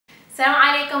Salam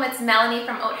alaikum, it's Melanie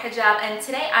from Haute Hijab, and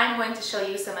today I'm going to show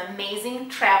you some amazing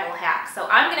travel hacks. So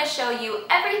I'm going to show you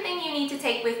everything you need to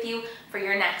take with you for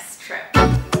your next trip.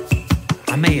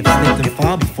 I may have slipped and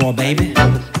fall before, baby,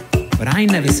 but I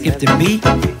ain't never skipped a beat.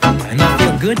 And I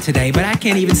feel good today, but I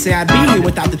can't even say I'd be here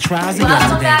without the trials of yesterday.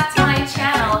 Welcome back to my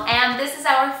channel, and this is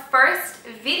our first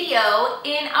video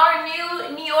in our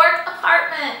new New York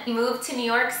apartment. We moved to New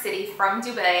York City from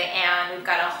Dubai, and we've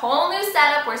got a whole new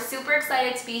setup. We're super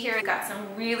excited to be here. We've got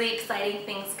some really exciting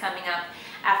things coming up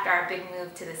after our big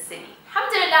move to the city.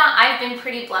 Alhamdulillah, I've been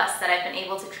pretty blessed that I've been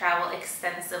able to travel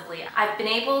extensively. I've been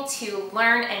able to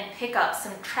learn and pick up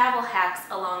some travel hacks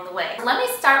along the way. Let me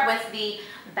start with the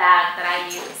bag that I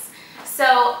use. So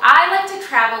I like to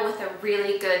travel with a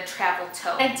really good travel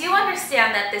tote. I do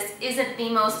understand that this isn't the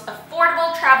most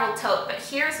affordable travel tote, but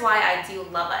here's why I do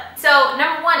love it. So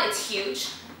number one, it's huge.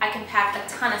 I can pack a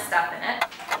ton of stuff in it.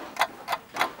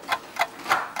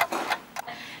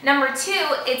 Number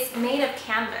two, it's made of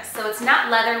canvas, so it's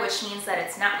not leather, which means that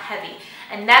it's not heavy.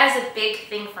 And that is a big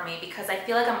thing for me because I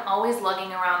feel like I'm always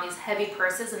lugging around these heavy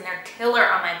purses and they're killer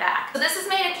on my back. So this is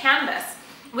made of canvas,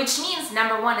 which means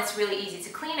number one, it's really easy to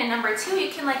clean, and number two,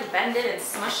 you can like bend it and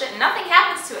smush it and nothing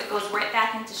happens to it. It goes right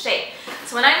back into shape.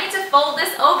 So when I need to fold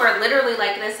this over literally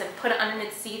like this and put it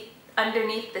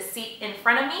underneath the seat in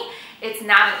front of me, it's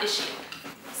not an issue.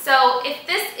 So if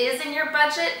this is in your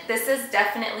budget, this is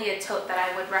definitely a tote that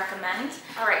I would recommend.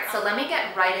 All right, so let me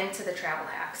get right into the travel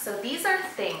hacks. So these are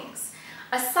things,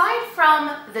 aside from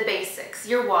the basics,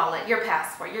 your wallet, your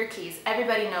passport, your keys,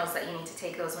 everybody knows that you need to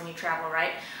take those when you travel,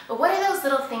 right? But what are those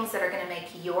little things that are gonna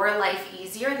make your life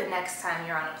easier the next time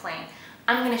you're on a plane?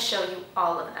 I'm gonna show you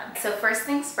all of them. So first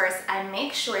things first, I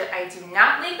make sure that I do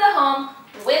not leave the home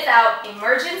without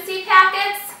Emergen-C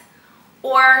packets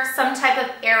or some type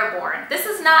of Airborne. This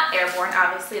is not Airborne,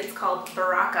 obviously, it's called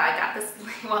Baraka. I got this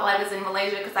while I was in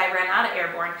Malaysia because I ran out of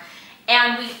Airborne.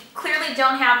 And we clearly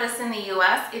don't have this in the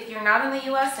US. If you're not in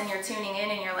the US and you're tuning in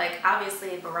and you're like,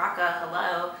 obviously Baraka,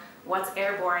 hello, what's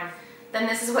Airborne? Then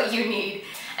this is what you need.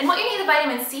 And what you need the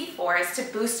vitamin C for is to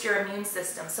boost your immune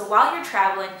system. So while you're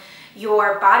traveling,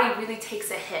 your body really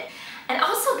takes a hit. And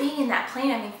also being in that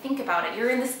plane, I mean, think about it.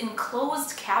 You're in this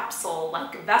enclosed capsule,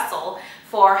 like vessel,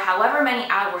 for however many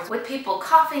hours with people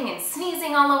coughing and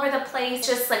sneezing all over the place.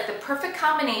 Just like the perfect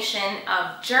combination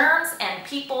of germs and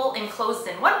people enclosed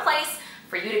in one place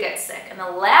for you to get sick. And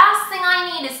the last thing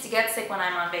I need is to get sick when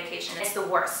I'm on vacation. It's the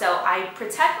worst. So I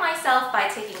protect myself by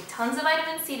taking tons of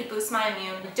vitamin C to boost my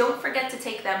immune. Don't forget to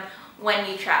take them when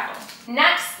you travel.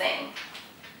 Next thing,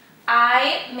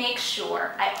 I make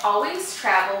sure I always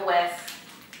travel with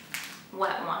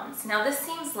wet ones. Now this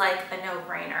seems like a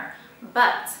no-brainer,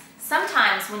 but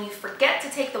sometimes when you forget to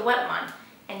take the wet one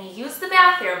and you use the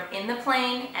bathroom in the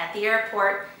plane, at the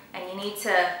airport, and you need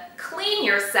to clean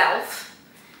yourself,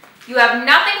 you have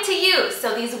nothing to use.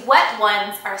 So these wet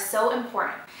ones are so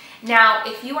important. Now,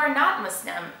 if you are not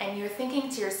Muslim and you're thinking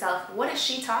to yourself, what is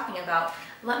she talking about?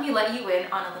 Let me let you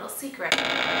in on a little secret.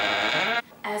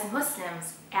 As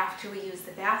Muslims, after we use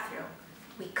the bathroom,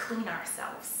 we clean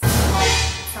ourselves.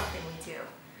 It's something we do.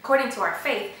 According to our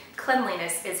faith,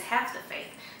 cleanliness is half the faith.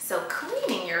 So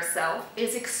cleaning yourself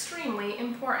is extremely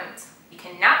important. You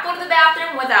cannot go to the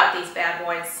bathroom without these bad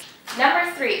boys.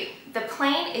 Number three, the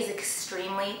plane is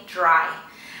extremely dry.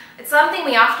 It's something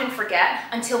we often forget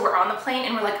until we're on the plane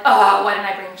and we're like, oh, why didn't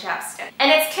I bring chapstick?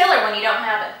 And it's killer when you don't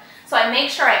have it. So I make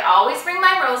sure I always bring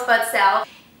my rosebud salve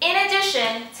in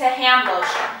addition to hand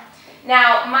lotion.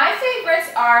 Now, my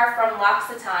favorites are from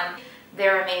L'Occitane.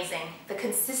 They're amazing. The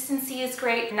consistency is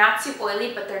great, not too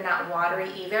oily, but they're not watery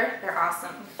either. They're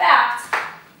awesome. In fact,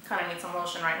 kind of need some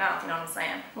lotion right now, if you know what I'm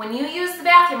saying. When you use the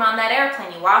bathroom on that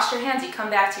airplane, you wash your hands, you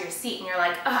come back to your seat, and you're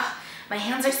like, ugh, my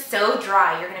hands are so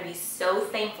dry. You're gonna be so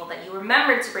thankful that you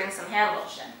remembered to bring some hand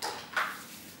lotion.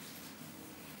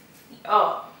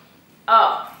 Oh,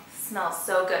 smells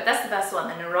so good. That's the best one,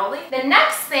 the neroli. The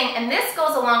next thing, and this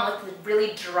goes along with the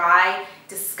really dry,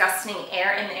 disgusting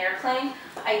air in the airplane,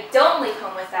 I don't leave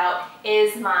home without,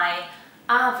 is my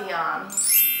Avion.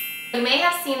 You may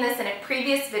have seen this in a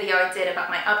previous video I did about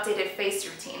my updated face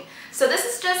routine. So this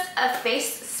is just a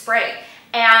face spray,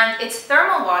 and it's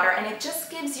thermal water, and it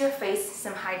just gives your face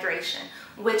some hydration,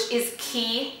 which is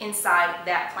key inside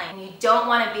that plane. You don't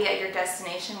want to be at your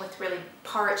destination with really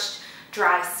parched,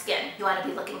 dry skin. You want to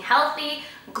be looking healthy,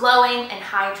 glowing, and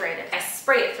hydrated. I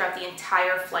spray it throughout the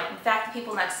entire flight. In fact, the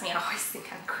people next to me always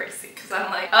think I'm crazy because I'm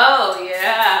like, oh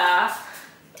yeah.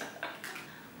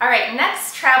 All right,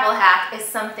 next travel hack is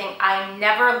something I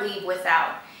never leave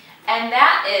without, and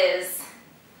that is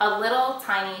a little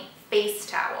tiny face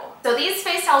towel. So these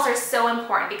face towels are so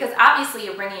important because obviously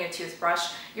you're bringing your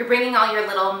toothbrush, you're bringing all your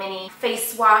little mini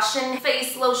face wash and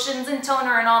face lotions and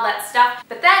toner and all that stuff.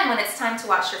 But then when it's time to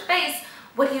wash your face,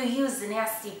 what do you use? The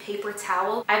nasty paper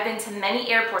towel? I've been to many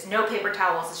airports, no paper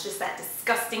towels. It's just that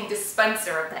disgusting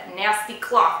dispenser of that nasty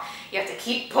cloth. You have to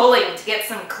keep pulling to get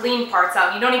some clean parts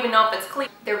out. You don't even know if it's clean.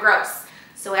 They're gross.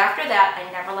 So after that,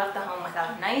 I never left the home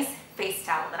without a nice face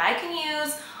towel that I can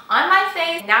use on my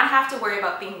face and not have to worry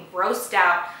about being grossed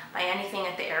out by anything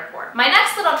at the airport. My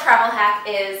next little travel hack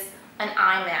is an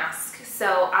eye mask.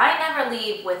 So I never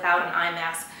leave without an eye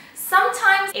mask.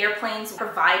 Sometimes airplanes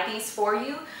provide these for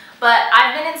you, but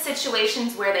I've been in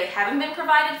situations where they haven't been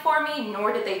provided for me,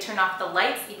 nor did they turn off the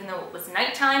lights even though it was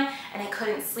nighttime and I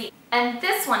couldn't sleep. And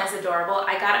this one is adorable.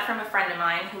 I got it from a friend of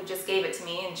mine who just gave it to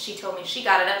me, and she told me she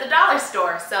got it at the dollar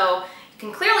store, so you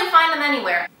can clearly find them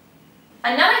anywhere.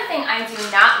 Another thing I do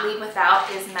not leave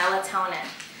without is melatonin.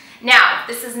 Now,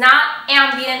 this is not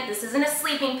ambient, this isn't a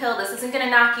sleeping pill, this isn't gonna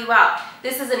knock you out.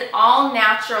 This is an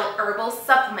all-natural herbal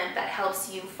supplement that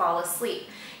helps you fall asleep.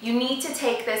 You need to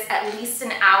take this at least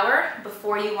an hour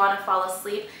before you want to fall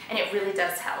asleep, and it really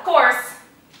does help. Of course,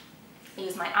 I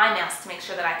use my eye mask to make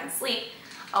sure that I can sleep,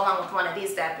 along with one of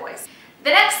these bad boys. The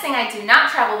next thing I do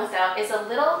not travel without is a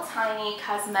little tiny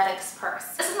cosmetics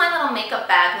purse. This is my little makeup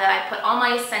bag that I put all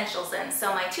my essentials in.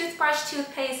 So my toothbrush,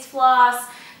 toothpaste, floss,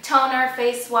 toner,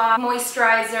 face wash,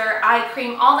 moisturizer, eye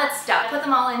cream, all that stuff. I put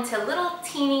them all into little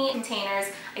teeny containers.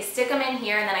 I stick them in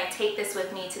here, and then I take this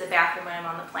with me to the bathroom when I'm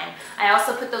on the plane. I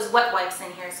also put those wet wipes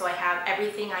in here so I have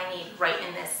everything I need right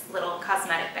in this little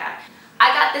cosmetic bag.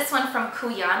 I got this one from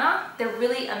Kuyana. They're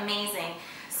really amazing.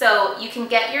 So you can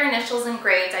get your initials and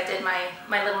grades. I did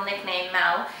my little nickname,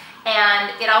 Mel.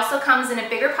 And it also comes in a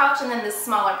bigger pouch and then this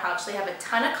smaller pouch. They have a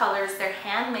ton of colors. They're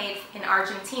handmade in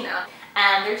Argentina.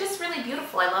 And they're just really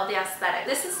beautiful. I love the aesthetic.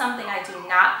 This is something I do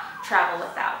not travel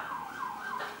without.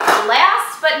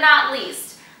 Last but not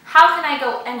least, how can I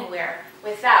go anywhere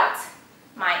without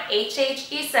my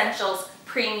HH Essentials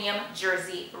Premium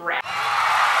Jersey Wrap?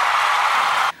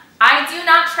 I do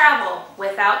not travel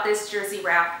without this jersey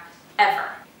wrap, ever.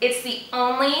 It's the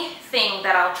only thing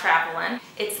that I'll travel in.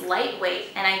 It's lightweight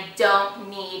and I don't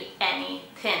need any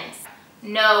pins.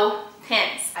 No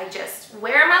pins. I just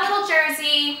wear my little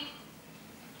jersey,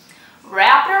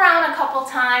 wrap it around a couple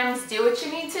times, do what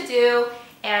you need to do,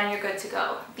 and you're good to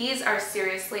go. These are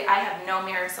seriously, I have no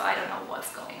mirror, so I don't know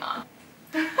what's going on.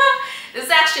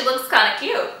 This actually looks kind of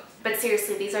cute. But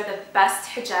seriously, these are the best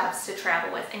hijabs to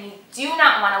travel with, and you do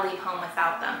not want to leave home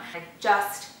without them. They're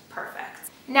just perfect.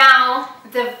 Now,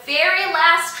 the very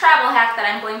last travel hack that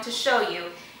I'm going to show you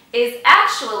is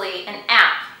actually an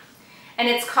app, and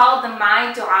it's called the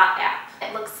MyDuaa app.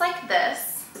 It looks like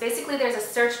this. Basically, there's a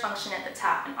search function at the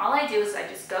top, and all I do is I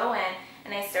just go in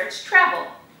and I search travel,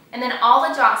 and then all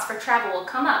the duas for travel will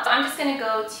come up. So I'm just going to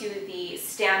go to the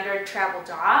standard travel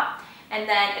dua, and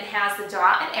then it has the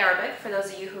dua in Arabic for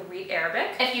those of you who read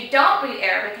Arabic. If you don't read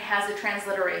Arabic, it has the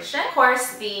transliteration. Of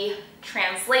course, the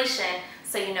translation,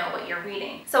 so you know what you're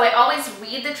reading. So I always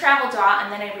read the travel dua,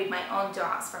 and then I read my own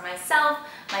duas for myself,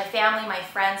 my family, my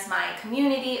friends, my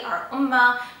community, our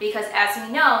ummah, because as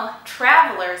we know,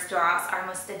 travelers' duas are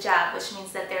mustajab, which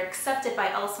means that they're accepted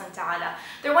by Allah subhanahu wa ta'ala.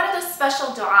 They're one of those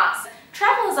special duas.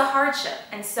 Travel is a hardship,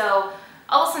 and so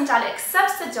Allah subhanahu wa ta'ala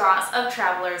accepts the duas of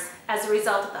travelers as a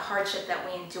result of the hardship that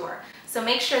we endure. So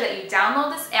make sure that you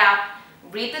download this app,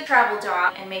 read the travel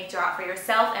dua, and make dua for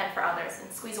yourself and for others,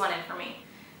 and squeeze one in for me.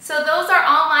 So those are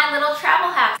all my little travel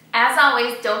hacks. As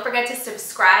always, don't forget to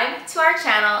subscribe to our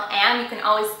channel, and you can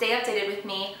always stay updated with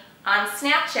me on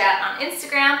Snapchat, on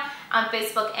Instagram, on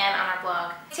Facebook, and on our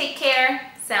blog. Take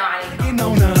care. Salam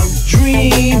alaikum. A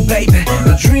dream, baby,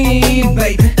 a dream,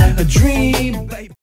 baby, a dream.